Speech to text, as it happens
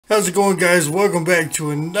How's it going, guys? Welcome back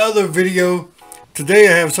to another video. Today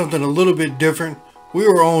I have something a little bit different. We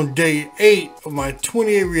were on day 8 of my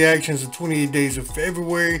 28 reactions of 28 days of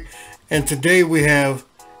February, and today we have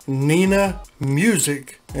Nini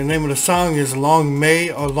music. The name of the song is LongMa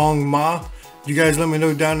or LongMa. You guys let me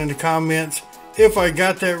know down in the comments if I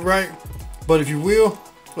got that right, but if you will,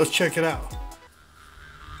 let's check it out.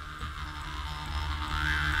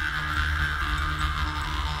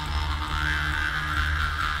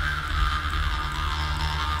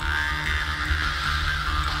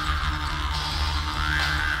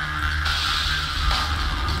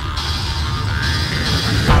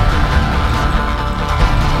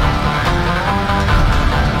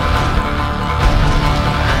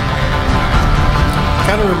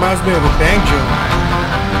 Kind of reminds me of a banjo.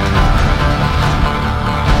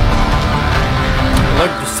 I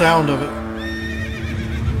like the sound of it.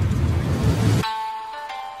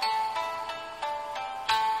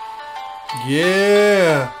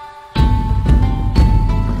 Yeah.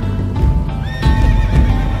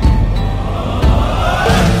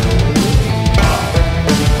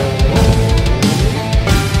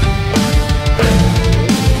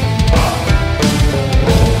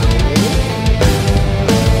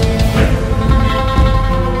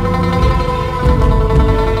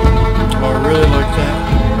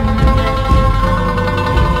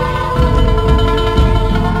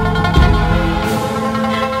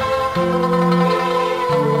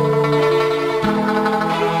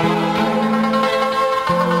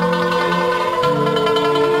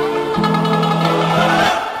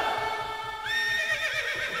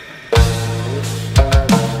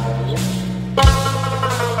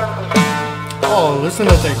 Oh, listen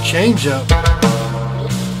to that change up.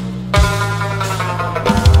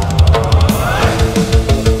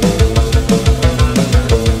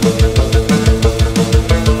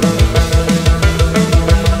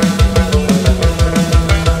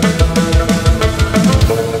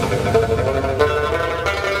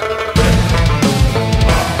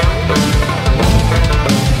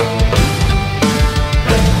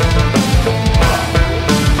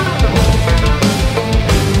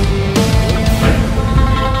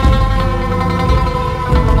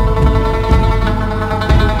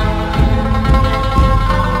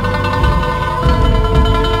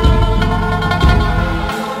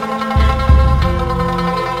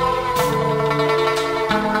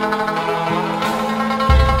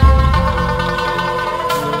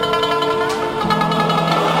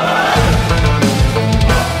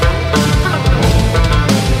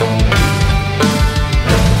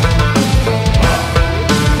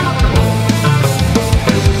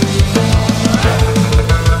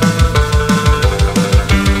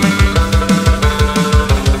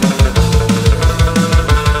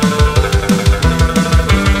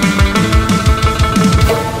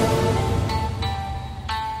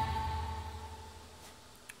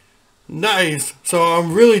 Nice. So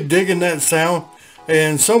I'm really digging that sound,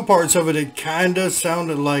 and some parts of it kind of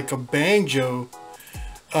sounded like a banjo.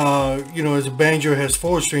 You know, as a banjo has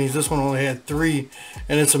 4 strings, this one only had 3,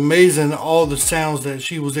 and it's amazing all the sounds that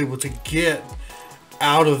she was able to get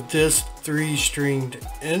out of this 3-stringed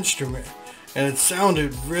instrument, and it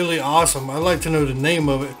sounded really awesome. I'd like to know the name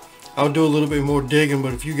of it. I'll do a little bit more digging,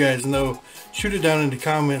 but if you guys know, shoot it down in the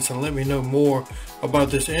comments and let me know more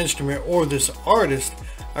about this instrument or this artist.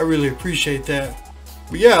 I really appreciate that.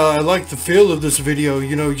 But yeah, I like the feel of this video,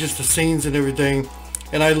 you know, just the scenes and everything.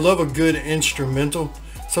 And I love a good instrumental.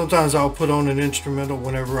 Sometimes I'll put on an instrumental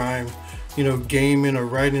whenever I'm, you know, gaming or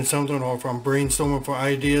writing something, or if I'm brainstorming for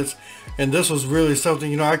ideas. And this was really something,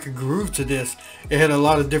 you know, I could groove to this. It had a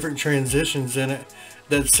lot of different transitions in it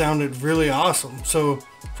that sounded really awesome. So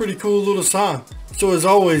pretty cool little song. So as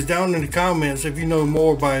always, down in the comments, if you know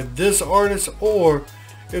more by this artist, or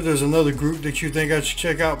if there's another group that you think I should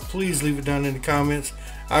check out, please leave it down in the comments.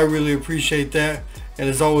 I really appreciate that. And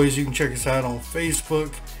as always, you can check us out on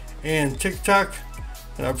Facebook and TikTok.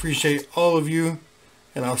 And I appreciate all of you,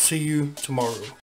 and I'll see you tomorrow.